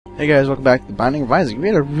Hey guys, welcome back to The Binding of Isaac. We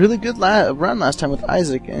had a really good run last time with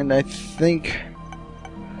Isaac, and I think...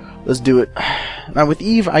 let's do it. Now with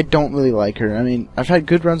Eve, I don't really like her. I mean, I've had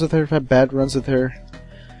good runs with her, I've had bad runs with her.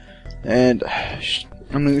 And, I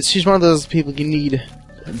mean, she's one of those people you need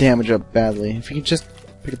damage up badly. If you can just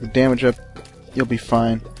pick up the damage up, you'll be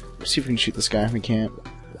fine. Let's see if we can shoot this guy. We can't.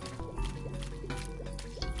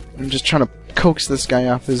 I'm just trying to coax this guy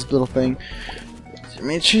off his little thing. I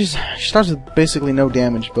mean, she starts with basically no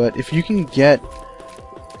damage, but if you can get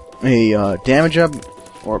a damage up,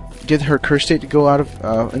 or get her curse state to go out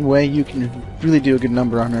of in way, you can really do a good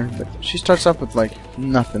number on her. But she starts off with like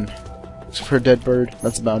nothing, except for a dead bird.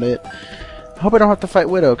 That's about it. I hope I don't have to fight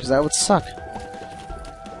Widow, because that would suck.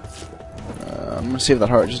 I'm gonna save that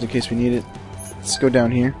heart just in case we need it. Let's go down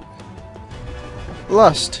here.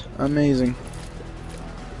 Lust, amazing.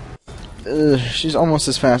 She's almost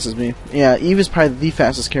as fast as me. Yeah, Eve is probably the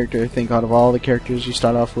fastest character, I think, out of all the characters you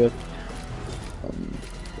start off with.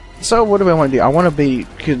 So, what do I want to do? I want to beat,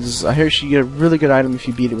 because I hear she get a really good item if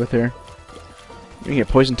you beat it with her. You can get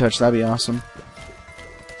Poison Touch, that'd be awesome.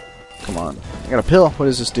 Come on. I got a pill. What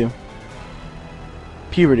does this do?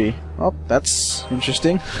 Puberty. Oh, that's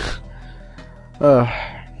interesting.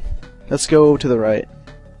 Let's go to the right.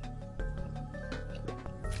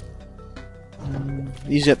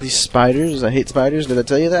 These got these spiders. I hate spiders. Did I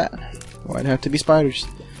tell you that? Why'd have to be spiders?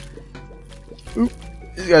 Oop.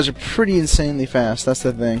 These guys are pretty insanely fast. That's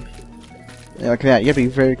the thing. Yeah, like that. You gotta be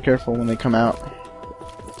very careful when they come out.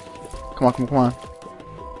 Come on, come on, come on.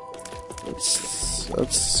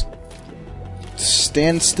 Let's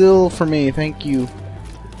stand still for me. Thank you.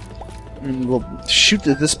 And we'll shoot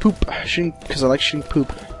this poop. Because I like shooting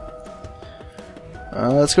poop.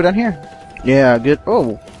 Let's go down here. Yeah, good.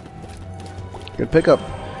 Oh. Good pickup.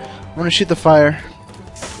 I'm gonna shoot the fire.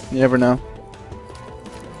 You never know.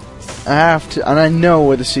 I have to, and I know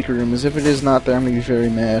where the secret room is. If it is not there, I'm gonna be very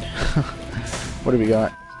mad. What do we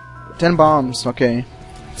got? 10 bombs. Okay,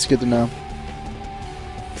 it's good to know.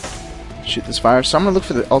 Shoot this fire. So I'm gonna look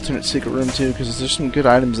for the alternate secret room too, because there's some good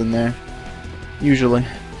items in there. Usually.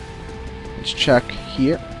 Let's check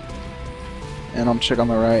here, and I'll check on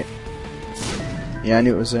the right. Yeah, I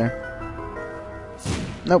knew it was there.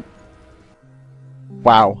 Nope.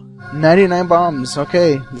 Wow. 99 bombs.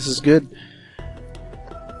 Okay, this is good.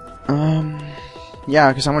 Yeah,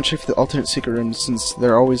 because I want to check for the alternate secret rooms since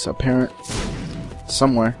they're always apparent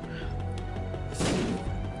somewhere.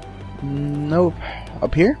 Nope.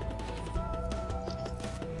 Up here?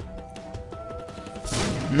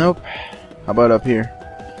 Nope. How about up here?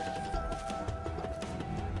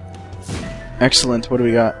 Excellent. What do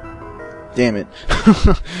we got? Damn it.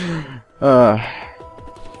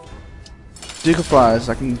 Duke of Flies,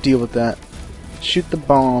 I can deal with that. Shoot the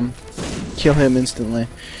bomb. Kill him instantly.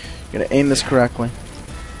 Gotta aim this correctly.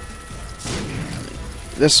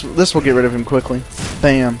 This will get rid of him quickly.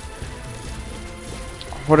 Bam.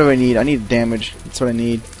 What do I need? I need damage. That's what I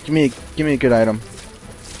need. Give me a good item.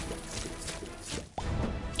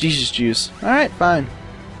 Jesus juice. Alright, fine.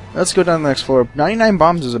 Let's go down to the next floor. 99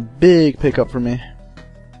 bombs is a big pickup for me.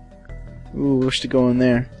 Ooh, wish to go in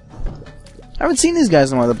there. I haven't seen these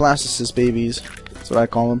guys in a while, the Blastocyst babies. That's what I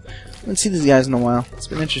call them. I haven't seen these guys in a while. It's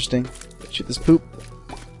been interesting. Shoot this poop.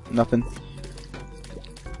 Nothing.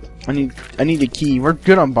 I need a key. We're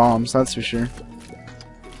good on bombs, that's for sure.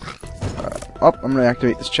 Oh, I'm gonna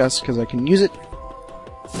activate this chest because I can use it.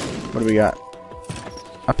 What do we got?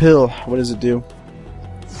 A pill. What does it do?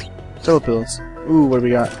 Still pills. Ooh, what do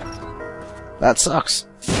we got? That sucks.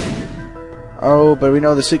 Oh, but we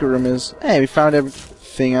know the secret room is. Hey, we found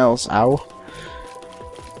everything else. Ow.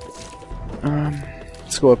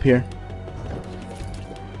 Let's go up here.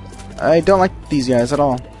 I don't like these guys at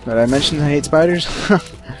all. Did I mention I hate spiders? I'll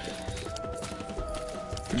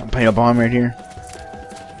paint a bomb right here.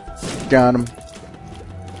 Got him.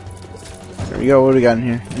 There we go. What do we got in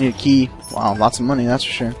here? I need a key. Wow, lots of money, that's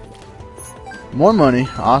for sure. More money.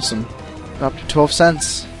 Awesome. Up to 12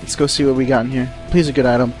 cents. Let's go see what we got in here. Please, a good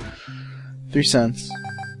item. 3 cents.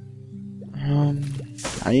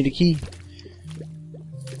 I need a key.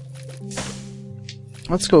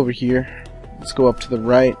 Let's go over here. Let's go up to the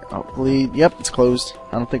right. Hopefully, yep, it's closed.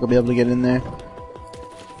 I don't think I'll be able to get in there.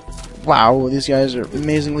 Wow, these guys are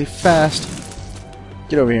amazingly fast.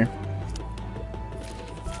 Get over here.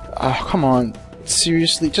 Oh, come on.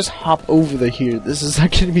 Seriously, just hop over the here. This is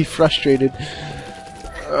not getting me frustrated.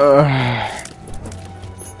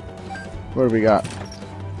 What do we got?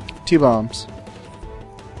 2 bombs.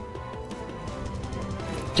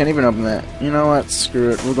 Can't even open that. You know what? Screw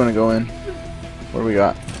it. We're gonna go in. What do we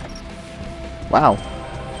got? Wow.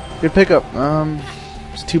 Good pickup.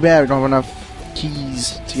 It's too bad we don't have enough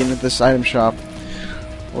keys to get into this item shop.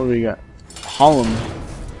 What do we got? Holland.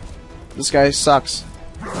 This guy sucks.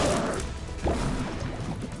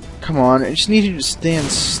 Come on, I just need you to stand.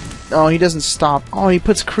 Oh, he doesn't stop. Oh, he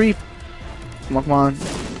puts creep. Come on, come on.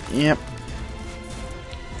 Yep.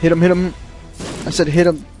 Hit him, hit him. I said hit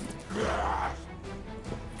him.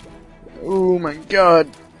 Oh my god.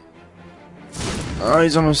 Oh,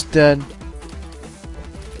 he's almost dead.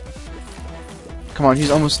 Come on,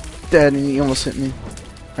 he's almost dead and he almost hit me.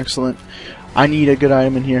 Excellent. I need a good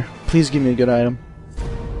item in here. Please give me a good item.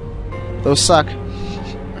 Those suck.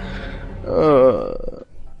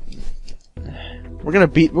 We're gonna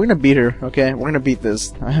beat her, okay? We're gonna beat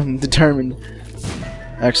this. I am determined.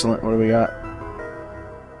 Excellent. What do we got?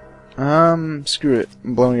 Screw it.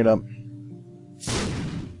 I'm blowing it up.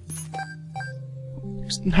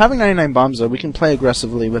 Having 99 bombs though, we can play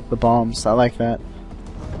aggressively with the bombs. I like that.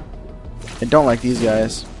 I don't like these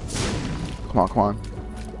guys. Come on, come on.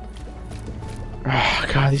 Oh,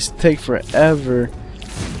 God, these take forever.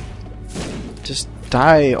 Just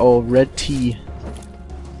die, oh, red tea.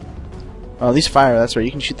 Oh, these fire, that's right.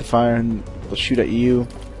 You can shoot the fire and they'll shoot at you.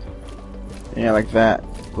 Yeah, like that.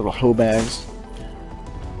 Little hoe bags.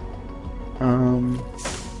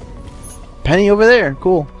 Penny over there.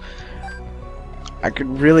 Cool. I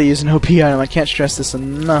could really use an OP item. I can't stress this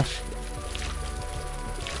enough.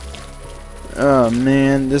 Oh,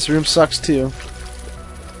 man. This room sucks, too.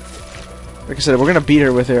 Like I said, we're going to beat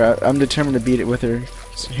her with her. I'm determined to beat it with her.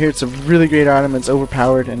 So here, it's a really great item. It's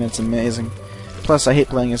overpowered, and it's amazing. Plus, I hate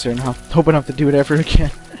playing as her, and I hope I don't have to do it ever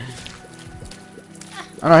again.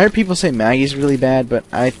 I don't know, I heard people say Maggie's really bad, but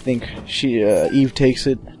I think Eve takes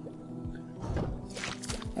it.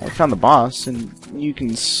 I found the boss, and you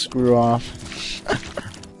can screw off.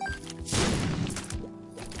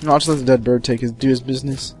 No, I'll just let the dead bird do his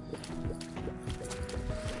business.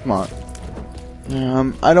 Come on.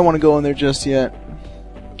 I don't want to go in there just yet.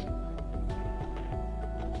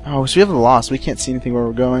 Oh, so we have the lost. We can't see anything where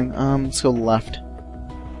we're going. Let's go left.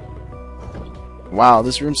 Wow,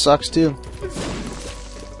 this room sucks too.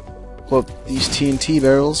 Blow up these TNT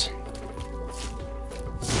barrels.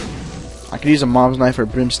 I could use a mom's knife or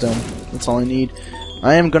brimstone. That's all I need.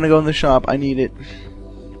 I am gonna go in the shop. I need it.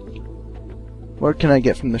 What can I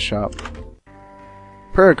get from the shop?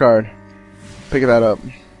 Prayer card. Pick that up.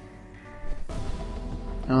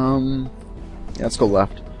 Yeah, let's go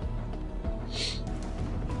left.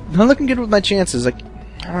 Not looking good with my chances. Like,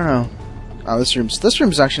 I don't know. Oh, this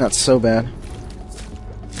room's actually not so bad.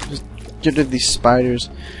 Just get rid of these spiders.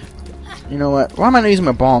 You know what? Why am I not using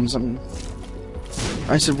my bombs?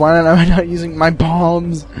 I said, why am I not using my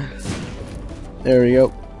bombs? There we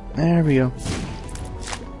go. There we go.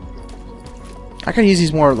 I could use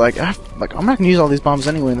these more. Like I'm not gonna use all these bombs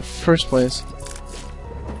anyway in the first place.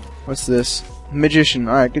 What's this? Magician.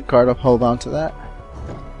 All right, good card. I'll hold on to that.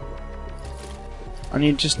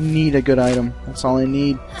 I just need a good item. That's all I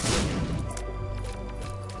need.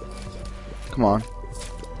 Come on.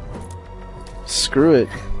 Screw it.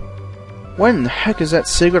 What in the heck is that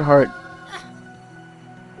Sacred Heart?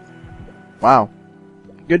 Wow.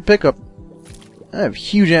 Good pickup. I have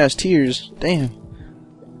huge ass tears. Damn.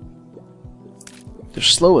 They're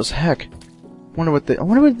slow as heck. I wonder what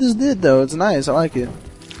this did though. It's nice. I like it.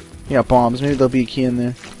 Yeah, bombs. Maybe there'll be a key in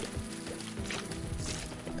there.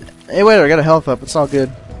 Hey, wait, I got a health up. It's all good.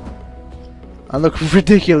 I look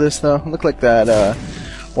ridiculous, though. I look like that,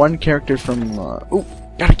 one character from, ooh,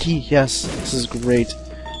 got a key. Yes, this is great.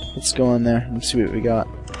 Let's go in there and see what we got.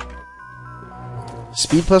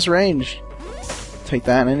 Speed plus range. Take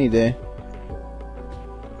that any day.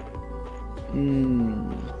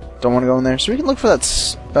 Don't want to go in there. So we can look for that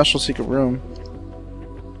special secret room.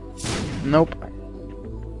 Nope.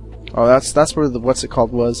 Oh, that's where the what's it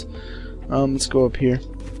called was. Let's go up here.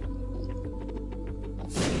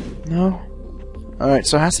 No? Alright,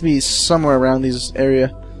 so it has to be somewhere around this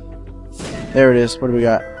area. There it is. What do we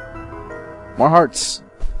got? More hearts.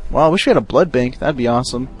 Wow, I wish we had a blood bank. That'd be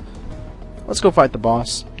awesome. Let's go fight the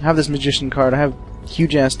boss. I have this magician card. I have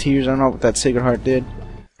huge ass tears. I don't know what that Sacred Heart did.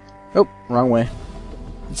 Oh, wrong way.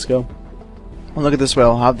 Let's go. Well, look at this way.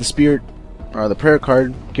 I'll have the spirit, or the prayer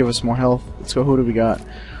card, give us more health. Let's go. Who do we got?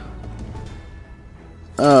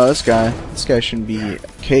 Oh, this guy. This guy shouldn't be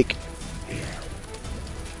cake.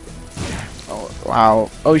 Oh, wow.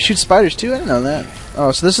 Oh, he shoots spiders too? I didn't know that.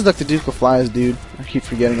 Oh, so this is like the Duke of Flies dude I keep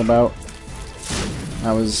forgetting about.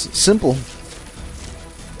 That was simple.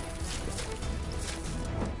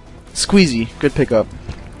 Squeezy. Good pickup.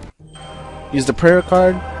 Use the prayer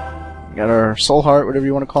card. Got our soul heart, whatever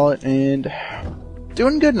you want to call it, and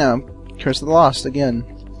doing good now. Curse of the Lost again.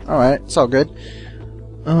 Alright, it's all good.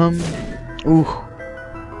 Ooh.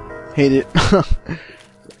 Hate it.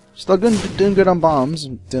 Still good, doing good on bombs.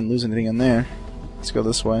 Didn't lose anything in there. Let's go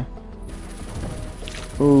this way.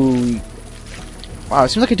 Ooh. Wow, it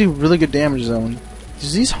seems like I do really good damage zone.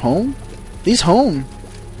 Is these home? These home!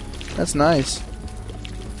 That's nice.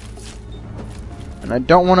 And I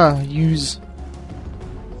don't want to use...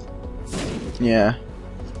 Yeah.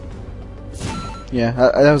 Yeah,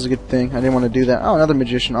 that was a good thing. I didn't want to do that. Oh, another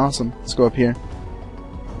magician. Awesome. Let's go up here.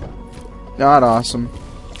 Not awesome.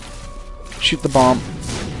 Shoot the bomb.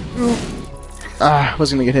 Ooh. Ah, I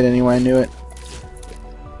wasn't gonna get hit anyway. I knew it.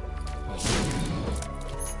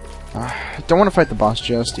 I don't want to fight the boss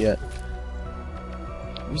just yet.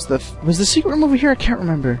 Was the secret room over here? I can't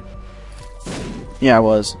remember. Yeah, it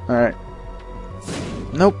was. Alright.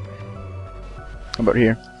 Nope. How about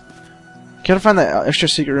here? Gotta find that extra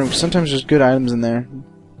secret room. Sometimes there's good items in there.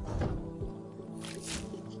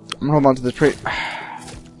 I'm gonna hold on to the tray.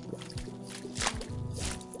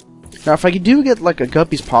 Now, if I do get like a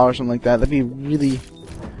Guppy's Paw or something like that, that'd be really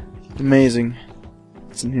amazing.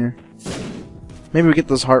 What's in here? Maybe we get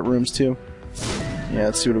those heart rooms too. Yeah,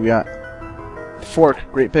 let's see what we got. Fork,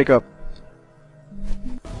 great pickup.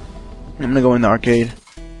 I'm gonna go in the arcade.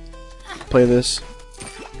 Play this.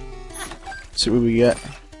 See what we get.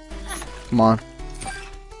 Come on.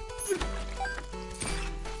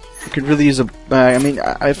 I could really use a... I mean,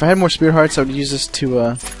 if I had more Spirit Hearts, I would use this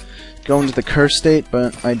to go into the curse state,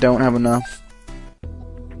 but I don't have enough.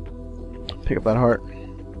 Pick up that heart.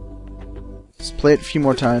 Let's play it a few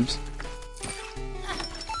more times.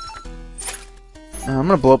 I'm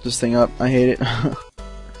gonna blow up this thing up. I hate it.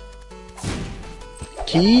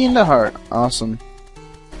 Key in the heart. Awesome.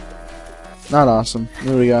 Not awesome.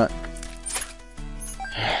 What do we got?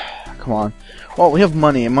 Come on. Well, we have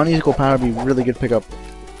money, and money equal power would be really good pickup.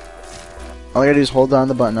 All I gotta do is hold down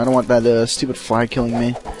the button. I don't want that stupid fly killing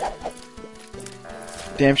me.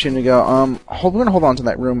 Damn shame to go. We're gonna hold on to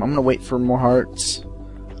that room. I'm gonna wait for more hearts.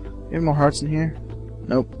 You have more hearts in here?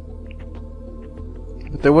 Nope.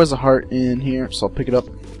 But there was a heart in here, so I'll pick it up.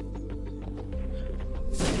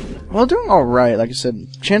 Well, doing alright, like I said.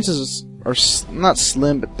 Chances are not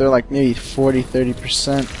slim, but they're like maybe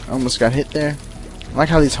 40-30%. I almost got hit there. I like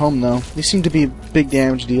how these home, though. These seem to be big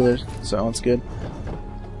damage dealers, so it's good.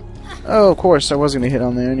 Oh, of course, I was going to hit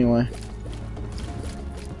on there anyway.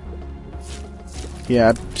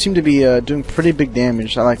 Yeah, I seem to be doing pretty big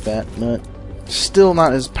damage. I like that, but still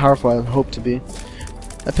not as powerful as I hoped to be.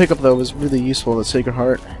 That pickup, though, was really useful, the Sacred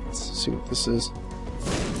Heart. Let's see what this is.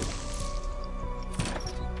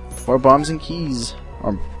 More bombs and keys.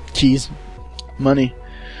 Or keys. Money.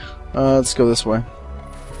 Let's go this way.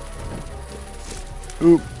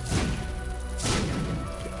 Oop.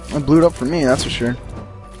 I blew it up for me, that's for sure.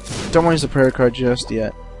 Don't want to use the prayer card just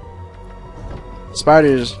yet.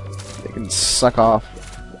 Spiders, they can suck off.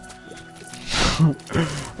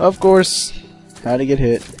 Of course. How to get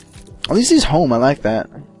hit. At least he's home, I like that.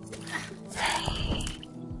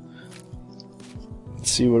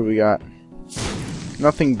 Let's see what we got.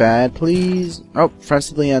 Nothing bad, please. Oh, friends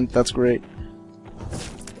to the end, that's great.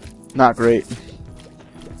 Not great.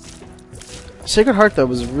 Sacred Heart, though,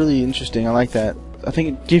 was really interesting. I like that. I think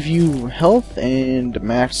it gives you health and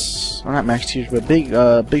max, or not max tiers, but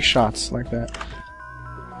big shots like that.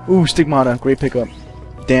 Ooh, Stigmata, great pickup.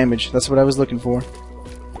 Damage, that's what I was looking for.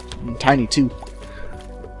 And tiny too.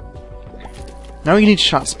 Now we need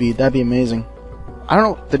shot speed. That'd be amazing. I don't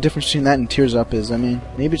know what the difference between that and Tears Up is. I mean,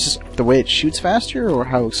 maybe it's just the way it shoots faster or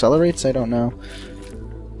how it accelerates. I don't know.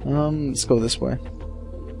 Let's go this way.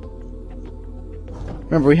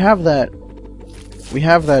 Remember, we have that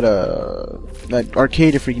that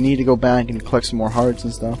arcade if we need to go back and collect some more hearts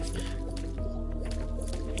and stuff.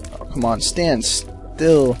 Oh, come on, stand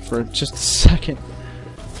still for just a second.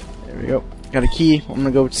 There we go. Got a key. I'm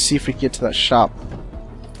gonna go see if we can get to that shop.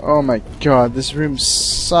 Oh my god, this room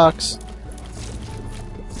sucks.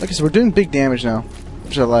 Like I said, we're doing big damage now,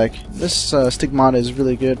 which I like. This Stigmata is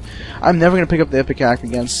really good. I'm never gonna pick up the Epic Act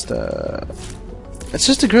against. It's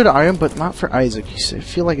just a good item, but not for Isaac. I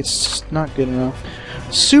feel like it's just not good enough.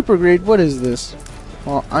 Super Great, what is this?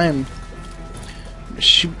 Well, I am gonna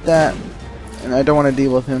shoot that, and I don't want to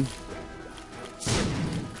deal with him.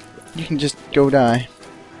 You can just go die.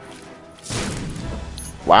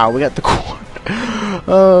 Wow, we got the core.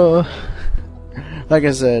 Oh, like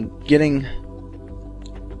I said, getting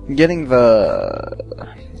the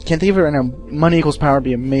can't think of it right now. Money equals power would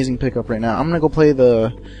be an amazing pickup right now. I'm gonna go play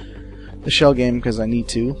the shell game because I need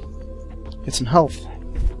to get some health.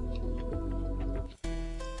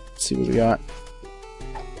 Let's see what we got.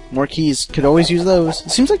 More keys. Could always use those.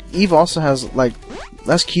 It seems like Eve also has like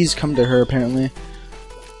less keys come to her apparently.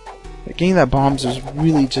 Getting that bombs is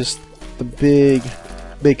really just the big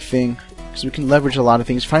thing, because we can leverage a lot of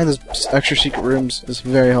things. Finding those extra secret rooms is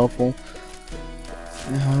very helpful.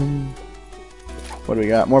 What do we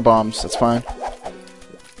got? More bombs. That's fine.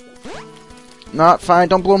 Not fine.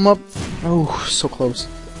 Don't blow them up. Oh, so close.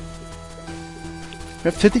 We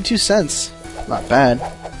have 52 cents. Not bad.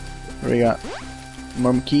 What do we got?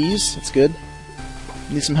 More keys. That's good.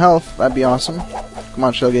 Need some health. That'd be awesome. Come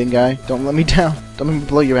on, shell game guy. Don't let me down. Don't let me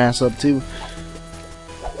blow your ass up, too.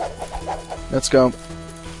 Let's go.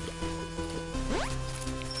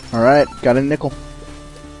 Alright, got a nickel.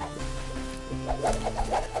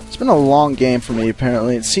 It's been a long game for me,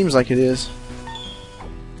 apparently. It seems like it is.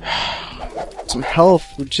 Some health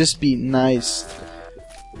would just be nice.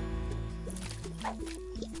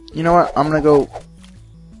 You know what? I'm gonna go...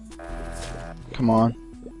 Come on.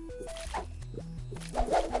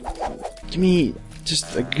 Give me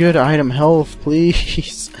just a good item health,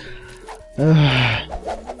 please.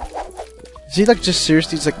 Is he like just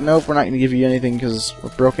seriously? He's like, nope, we're not gonna give you anything because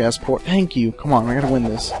we're broke ass poor. Thank you. Come on, I gotta win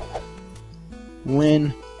this.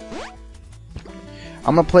 Win.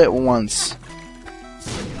 I'm gonna play it once.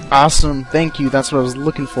 Awesome. Thank you. That's what I was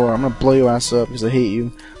looking for. I'm gonna blow your ass up because I hate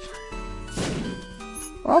you.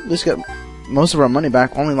 Well, at least got most of our money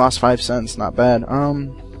back. Only lost 5 cents. Not bad.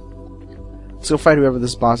 Let's go fight whoever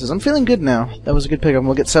this boss is. I'm feeling good now. That was a good pickup.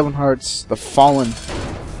 We'll get 7 hearts. The Fallen.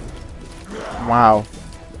 Wow.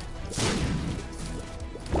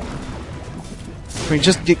 Can we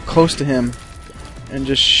just get close to him and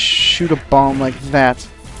just shoot a bomb like that?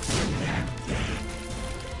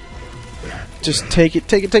 Just take it,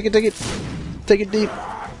 take it, take it, take it. Take it deep.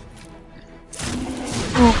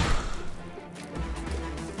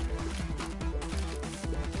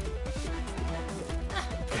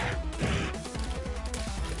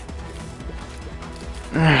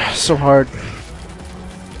 So hard.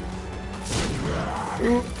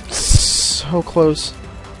 So close.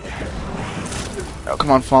 Oh,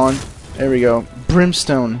 come on, Fallen. There we go.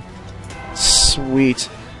 Brimstone. Sweet.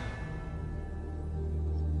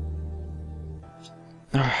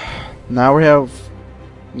 Now we have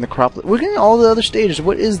Necropolis. We're getting all the other stages.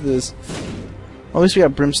 What is this? Well, at least we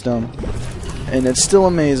got Brimstone. And it's still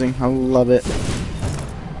amazing. I love it.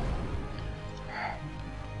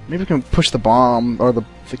 Maybe we can push the bomb or the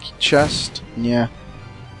chest. Yeah.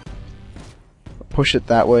 Push it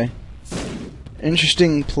that way.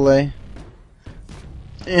 Interesting play.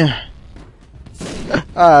 Yeah.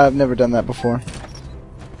 I've never done that before.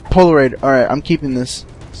 Polaroid. Alright, I'm keeping this.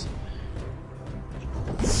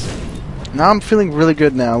 Now I'm feeling really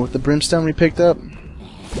good now with the Brimstone we picked up.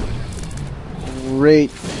 Great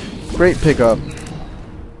pickup.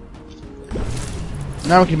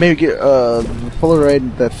 Now we can maybe get the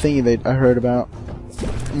Polaroid, that thingy that I heard about.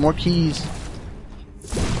 More keys.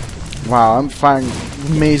 Wow, I'm firing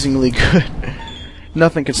amazingly good.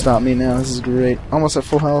 Nothing can stop me now. This is great. Almost at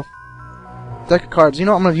full health. Deck of cards. You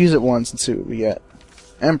know what? I'm gonna use it once and see what we get.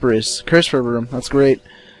 Empress. Curse for room. That's great.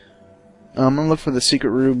 I'm gonna look for the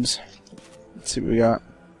secret rooms. Let's see what we got.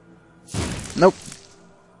 Nope.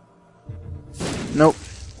 Nope.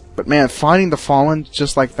 But man, finding the Fallen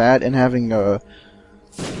just like that and having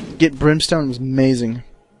get Brimstone was amazing.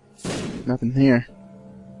 Nothing here.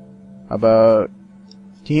 How about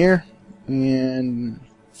here and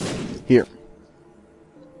here?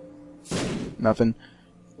 Nothing.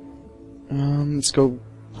 Let's go.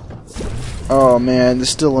 Oh man, this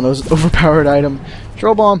is still an overpowered item.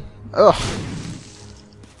 Troll bomb. Ugh.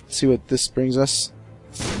 Let's see what this brings us.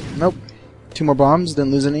 Nope. 2 more bombs.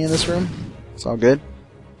 Didn't lose any in this room. It's all good.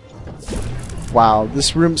 Wow,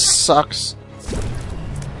 this room sucks.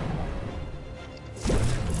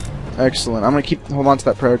 Excellent. I'm gonna hold on to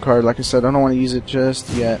that prayer card. Like I said, I don't want to use it just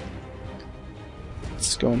yet.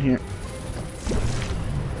 Let's go in here.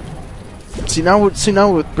 See now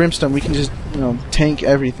with Brimstone, we can just tank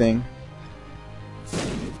everything.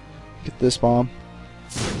 Get this bomb.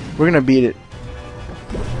 We're gonna beat it.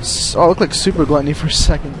 Oh, it looked like Super Gluttony for a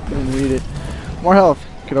second. Didn't read it. More health.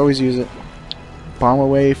 Could always use it. Bomb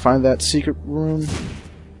away. Find that secret room.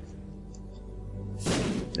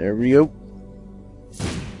 There we go.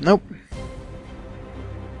 Nope.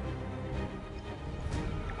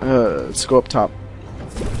 Let's go up top.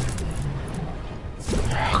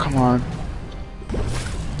 Oh, come on.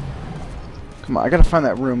 Come on, I gotta find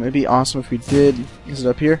that room. It'd be awesome if we did. Is it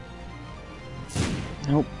up here?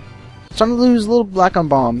 Nope. Starting to lose a little black on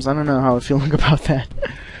bombs. I don't know how I'm feeling about that.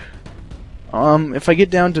 If I get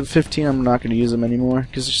down to 15, I'm not gonna use them anymore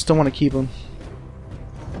because I just don't want to keep them.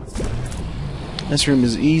 This room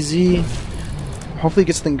is easy. Hopefully, it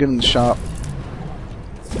gets something good in the shop.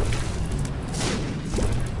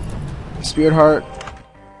 Spirit Heart.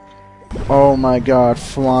 Oh my god,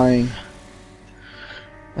 flying.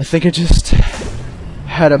 I think I just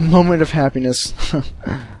had a moment of happiness.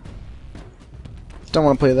 Don't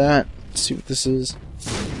want to play that. Let's see what this is.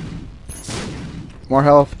 More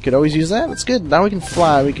health. Could always use that. That's good. Now we can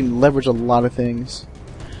fly. We can leverage a lot of things.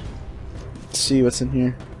 Let's see what's in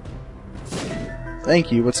here.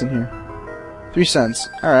 Thank you. What's in here? 3 cents.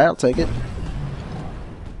 Alright, I'll take it.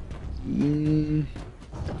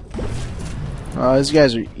 These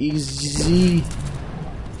guys are easy.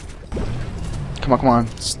 Come on, come on.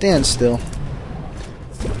 Stand still.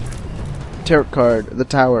 Tarot card. The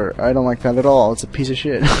tower. I don't like that at all. It's a piece of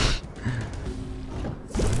shit.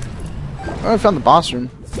 Oh, I found the boss room.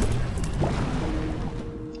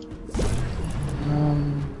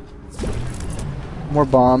 More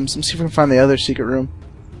bombs. Let's see if we can find the other secret room.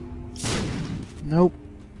 Nope.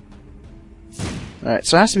 Alright,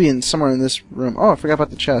 so it has to be in somewhere in this room. Oh, I forgot about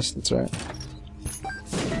the chest. That's right.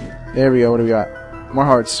 There we go. What do we got? More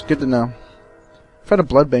hearts. Good to know. If I had a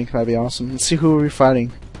blood bank, that'd be awesome. Let's see who we're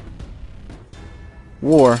fighting.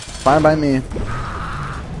 War. Fine by me.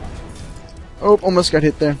 Oh, almost got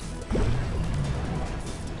hit there.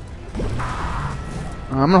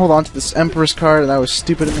 I'm gonna hold on to this Empress card. That was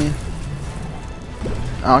stupid of me.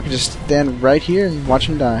 Oh, I can just stand right here and watch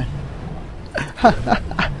him die.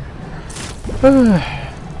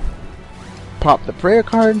 Pop the prayer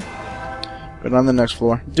card. Go on the next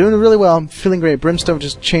floor. Doing really well. I'm feeling great. Brimstone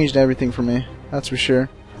just changed everything for me. That's for sure.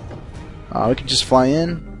 We can just fly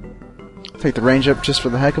in. Take the range up just for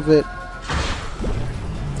the heck of it.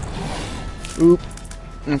 Oop.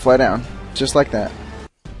 And fly down. Just like that.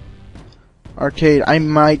 Arcade. I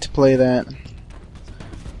might play that.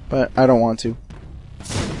 But I don't want to.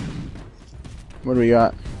 What do we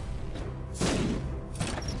got?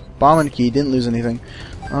 Bomb and key. Didn't lose anything.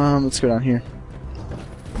 Let's go down here.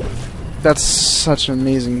 That's such an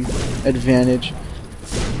amazing advantage.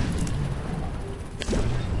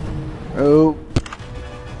 Oh.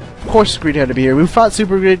 Of course Greed had to be here. We fought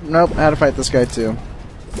Super Greed. Nope, I had to fight this guy too.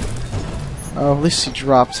 Oh, at least he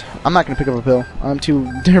dropped. I'm not going to pick up a pill. I'm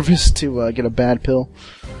too nervous to get a bad pill.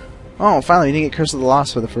 Oh, finally, you didn't get Curse of the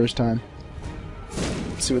Lost for the first time.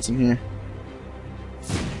 Let's see what's in here.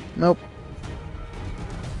 Nope.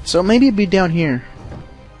 So maybe it'd be down here.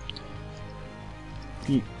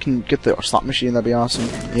 You can get the slot machine, that'd be awesome.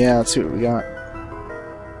 Yeah, let's see what we got.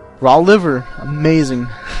 Raw liver. Amazing.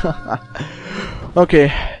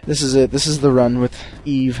 Okay, this is it. This is the run with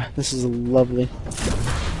Eve. This is lovely.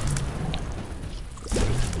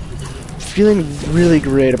 Feeling really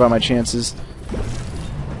great about my chances.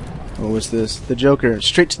 What was this? The Joker.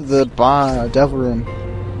 Straight to the Devil Room.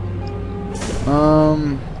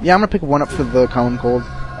 Yeah, I'm gonna pick one up for the Common Cold.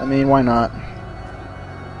 I mean, why not?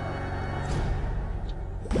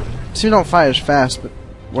 So you don't fight as fast, but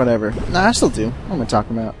whatever. Nah, I still do. What am I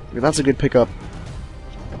talking about? That's a good pickup.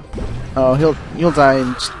 Oh, he'll die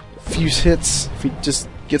in just a few hits if he just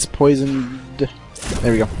gets poisoned.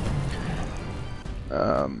 There we go.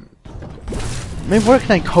 Maybe what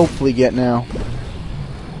can I hopefully get now?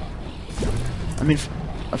 I mean,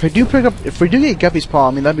 if I do pick up, if we do get Guppy's Paw,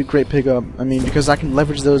 I mean that'd be a great pickup. I mean because I can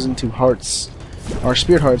leverage those into hearts, or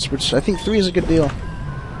Spirit Hearts, which I think 3 is a good deal.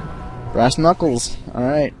 Brass Knuckles, all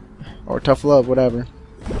right, or Tough Love, whatever.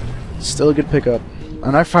 Still a good pickup,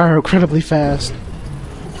 and I fire incredibly fast.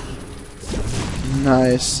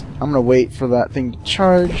 Nice. I'm gonna wait for that thing to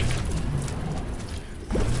charge.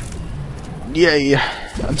 Yay!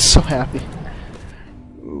 I'm so happy.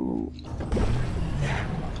 Ooh.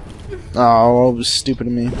 Oh, it was stupid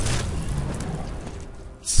of me.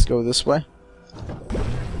 Let's go this way.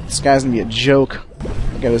 This guy's gonna be a joke.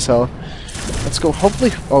 Look at his health. Let's go.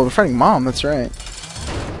 Hopefully. Oh, we're fighting Mom. That's right.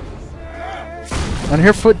 And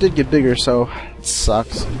her foot did get bigger, so it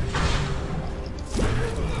sucks.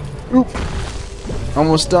 Oop.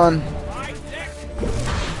 Almost done.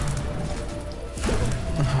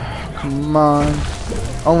 Oh, come on.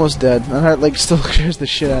 Almost dead. My heart like still scares the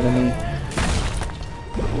shit out of me.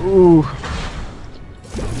 Ooh.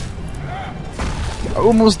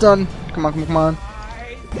 Almost done. Come on, come on.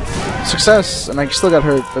 Success! And I still got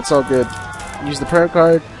hurt. That's all good. Use the prayer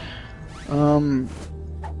card.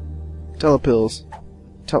 Telepills.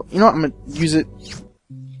 You know what? I'm gonna use it.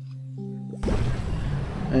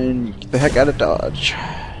 And get the heck out of Dodge.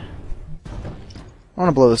 I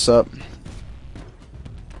wanna blow this up.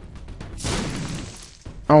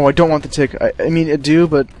 Oh, I don't want the tick. I mean, I do,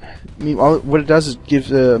 but I mean, what it does is give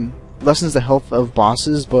lessens the health of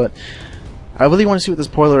bosses, but I really want to see what this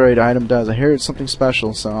Polaroid item does. I hear it's something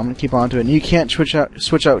special, so I'm gonna keep on to it. And you can't switch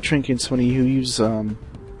out trinkets when you use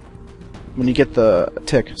when you get the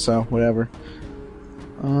tick, so whatever.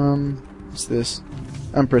 What's this?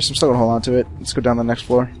 Empress. I'm still gonna hold on to it. Let's go down the next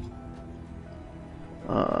floor.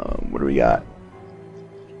 What do we got?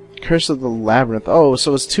 Curse of the Labyrinth. Oh,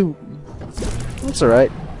 so it's two. That's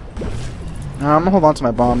alright. I'm gonna hold on to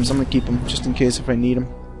my bombs. I'm gonna keep them just in case if I need them.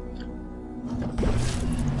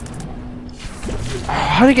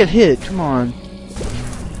 How did I get hit? Come on.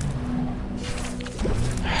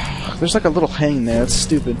 There's like a little hang there. That's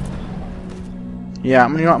stupid. Yeah,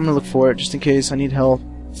 I'm gonna look for it just in case I need help.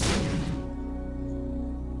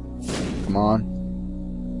 Come on.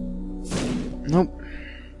 Nope.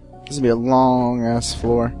 This will be a long ass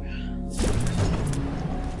floor.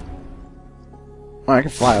 Oh, I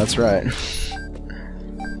can fly. That's right.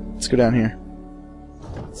 Let's go down here.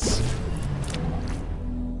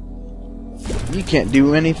 You can't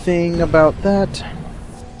do anything about that.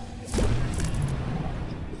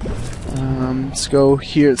 Let's go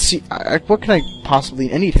here. Let's see, what can I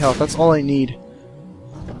possibly... I need health. That's all I need.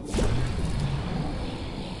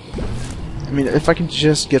 I mean, if I can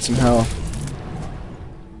just get some health.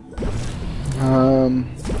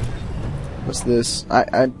 What's this?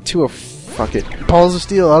 Fuck it. Balls of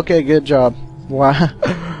Steel. Okay, good job. Wow.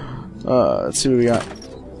 Let's see what we got.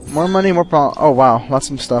 More money, more problems. Oh, wow. Lots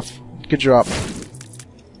of stuff. Good drop.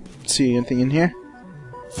 Let's see, anything in here?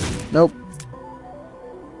 Nope.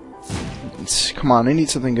 Come on, I need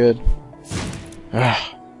something good. How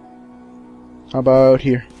about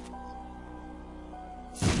here?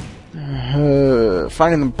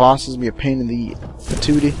 Finding the bosses will be a pain in the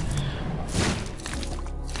patootie.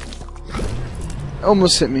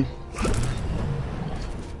 Almost hit me.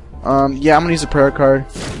 Yeah, I'm gonna use a prayer card.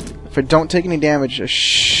 If I don't take any damage, I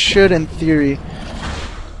should, in theory,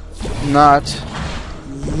 not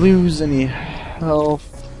lose any health.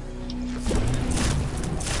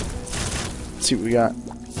 Let's see what we got.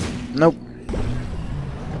 Nope.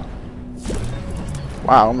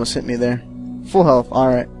 Wow, almost hit me there. Full health,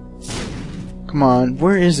 alright. Come on,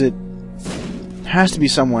 where is it? Has to be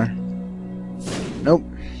somewhere. Nope.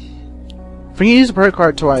 If we can use the prayer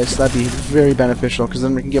card twice, that'd be very beneficial, because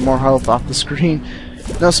then we can get more health off the screen.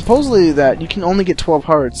 Now, supposedly that you can only get 12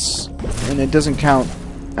 hearts, and it doesn't count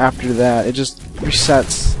after that. It just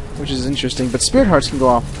resets, which is interesting. But spirit hearts can go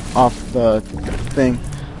off the thing.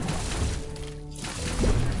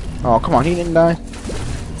 Oh, come on, he didn't die.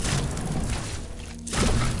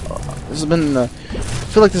 This has been... I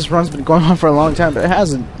feel like this run's been going on for a long time, but it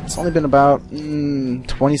hasn't. It's only been about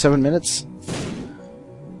 27 minutes.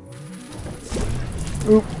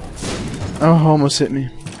 Oop. Oh, almost hit me.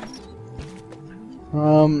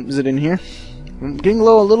 Is it in here? I'm getting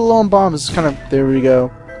low, a little low on bombs. It's kind of... There we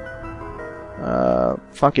go.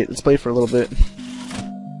 Fuck it. Let's play for a little bit.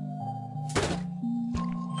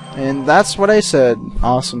 And that's what I said.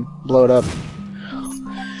 Awesome. Blow it up.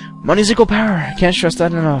 Money's equal power. I can't stress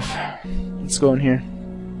that enough. Let's go in here.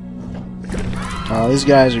 Oh, these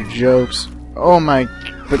guys are jokes. Oh my...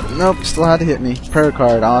 But nope, still had to hit me. Prayer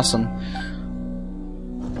card. Awesome.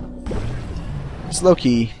 It's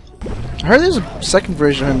low-key. I heard there's a second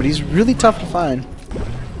version of him, but he's really tough to find.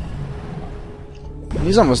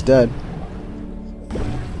 He's almost dead.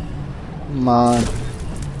 Come on.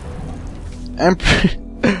 Emperor.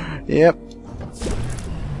 Yep.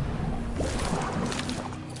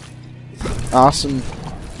 Awesome.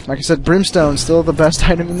 Like I said, Brimstone still the best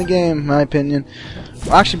item in the game, in my opinion.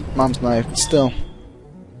 Well, actually, Mom's Knife, but still.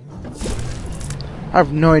 I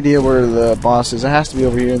have no idea where the boss is. It has to be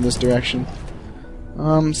over here in this direction.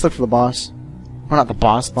 Let's look for the boss. Well, not the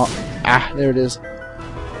boss. Ah, there it is.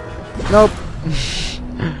 Nope.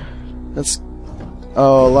 That's...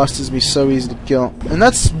 Oh, Lust is be so easy to kill. And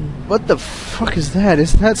that's... What the fuck is that?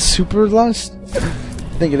 Isn't that Super Lust? I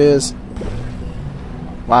think it is.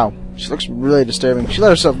 Wow. She looks really disturbing. She let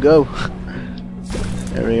herself go.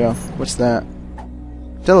 There we go. What's that?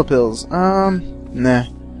 Telepills. Nah.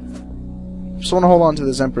 Just want to hold on to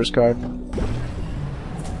this Emperor's card.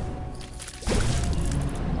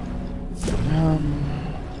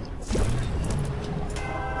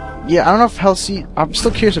 Yeah, I don't know if health... I'm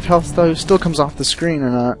still curious if health still comes off the screen or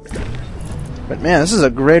not. But man, this is a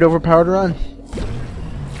great overpowered run.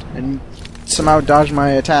 And somehow dodged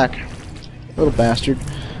my attack. Little bastard.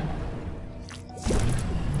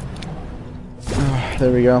 Oh,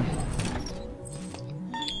 there we go.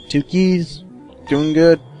 2 keys. Doing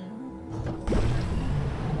good.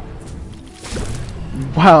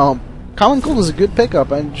 Wow. Common Cold is a good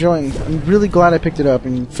pickup. I'm really glad I picked it up.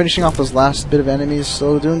 And finishing off those last bit of enemies,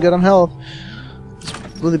 so doing good on health. It's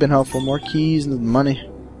really been helpful. More keys and money.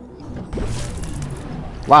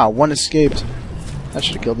 Wow, one escaped. That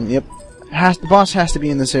should have killed him. Yep. The boss has to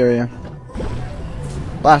be in this area.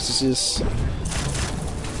 Blastocyst.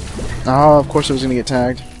 Oh, of course it was gonna get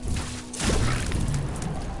tagged.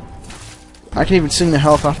 I can even see the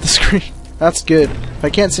health off the screen. That's good. If I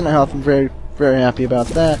can't see my health, I'm very, very happy about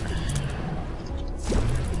that.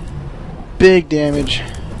 Big damage.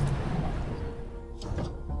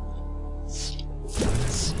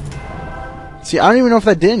 See, I don't even know if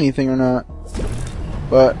that did anything or not.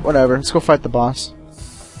 But, whatever. Let's go fight the boss.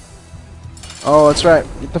 Oh, that's right.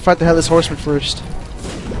 You have to fight the Headless Horseman first.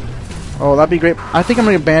 Oh, that'd be great. I think I'm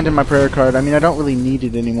going to abandon my prayer card. I mean, I don't really need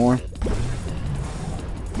it anymore.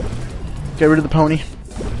 Get rid of the pony.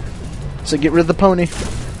 So get rid of the pony.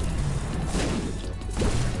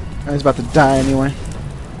 I was about to die anyway.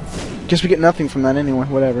 Guess we get nothing from that anyway.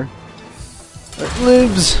 Whatever. It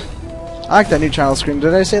lives. I like that new child scream.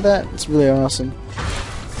 Did I say that? It's really awesome.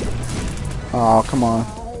 Oh, come on.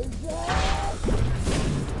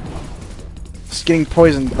 It's getting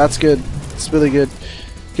poisoned. That's good. It's really good.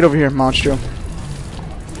 Get over here, Monstro.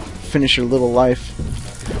 Finish your little life.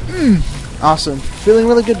 Awesome. Feeling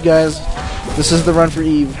really good, guys. This is the run for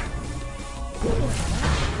Eve.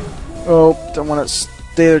 Oh, don't want to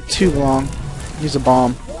stay there too long. Use a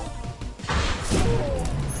bomb.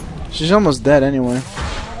 She's almost dead anyway.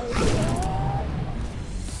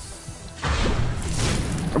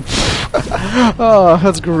 Oh,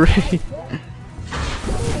 that's great.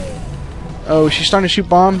 Oh, she's starting to shoot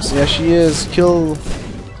bombs? Yeah, she is. Kill.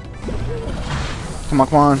 Come on,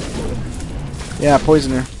 come on. Yeah,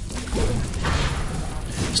 poison her.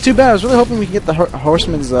 It's too bad. I was really hoping we could get the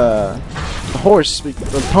horseman's, the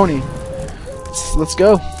pony. Let's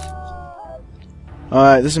go.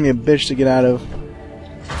 Alright, this is gonna be a bitch to get out of.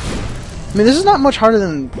 I mean, this is not much harder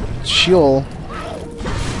than Sheol.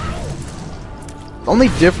 The only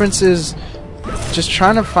difference is just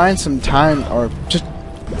trying to find some time, or just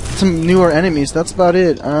some newer enemies. That's about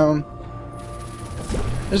it.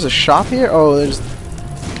 There's a shop here? Oh, there's...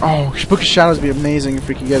 Oh, Book of Shadows would be amazing if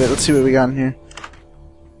we could get it. Let's see what we got in here.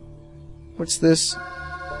 What's this?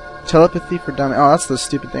 Telepathy for dummy. Oh, that's the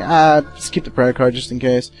stupid thing. Let's keep the prayer card just in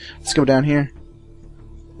case. Let's go down here.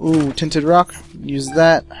 Ooh, Tinted Rock. Use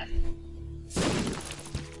that.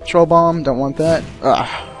 Troll Bomb. Don't want that.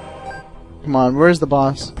 Come on, where's the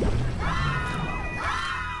boss?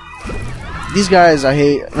 These guys I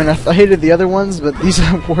hate. I mean, I hated the other ones, but these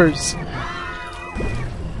are worse.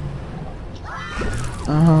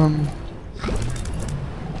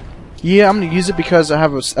 Yeah, I'm gonna use it because I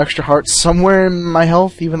have an extra heart somewhere in my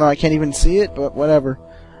health, even though I can't even see it, but whatever.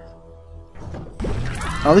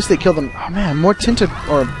 At least they killed them. Oh man, more tinted,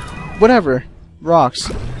 or whatever. Rocks.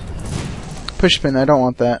 Pushpin, I don't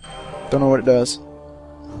want that. Don't know what it does.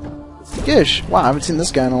 Gish! Wow, I haven't seen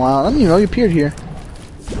this guy in a while. I didn't even know he appeared here.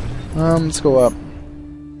 Let's go up.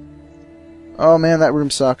 Oh man, that room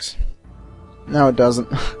sucks. No, it doesn't.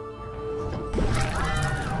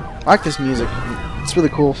 I like this music. It's really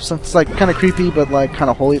cool. So it's like kind of creepy, but like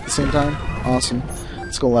kind of holy at the same time. Awesome.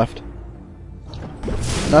 Let's go left.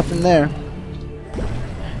 Nothing there.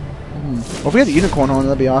 Well, if we had the unicorn horn,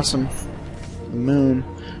 that'd be awesome. The moon.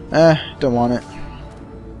 Don't want it.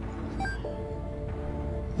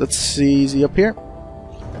 Let's see. Is he up here?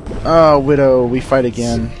 Oh, Widow. We fight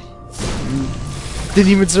again.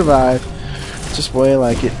 Didn't even survive. Just the way I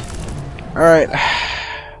like it. Alright.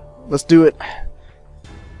 Let's do it.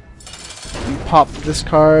 Pop this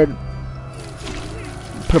card.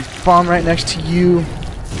 Put a bomb right next to you.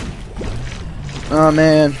 Oh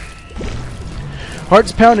man.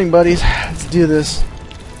 Heart's pounding, buddies. Let's do this.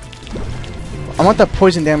 I want that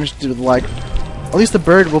poison damage to do like. At least the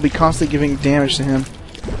bird will be constantly giving damage to him.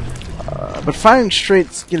 But fighting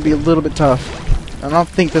straight's gonna be a little bit tough. I don't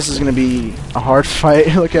think this is gonna be a hard fight.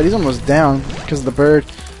 Look at it, he's almost down because of the bird.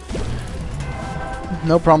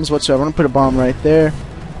 No problems whatsoever. I'm gonna put a bomb right there.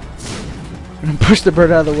 I'm gonna push the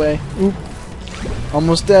bird out of the way. Oop.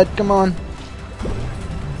 Almost dead. Come on.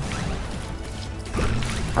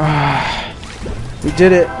 We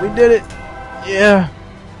did it. We did it. Yeah.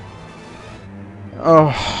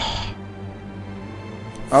 Oh.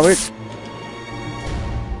 Oh wait.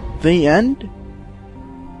 The end?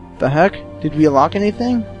 The heck? Did we unlock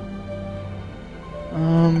anything?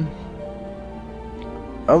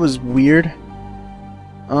 That was weird.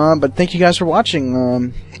 But thank you guys for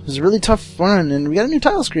watching. It was a really tough run, and we got a new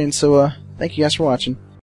title screen, so thank you guys for watching.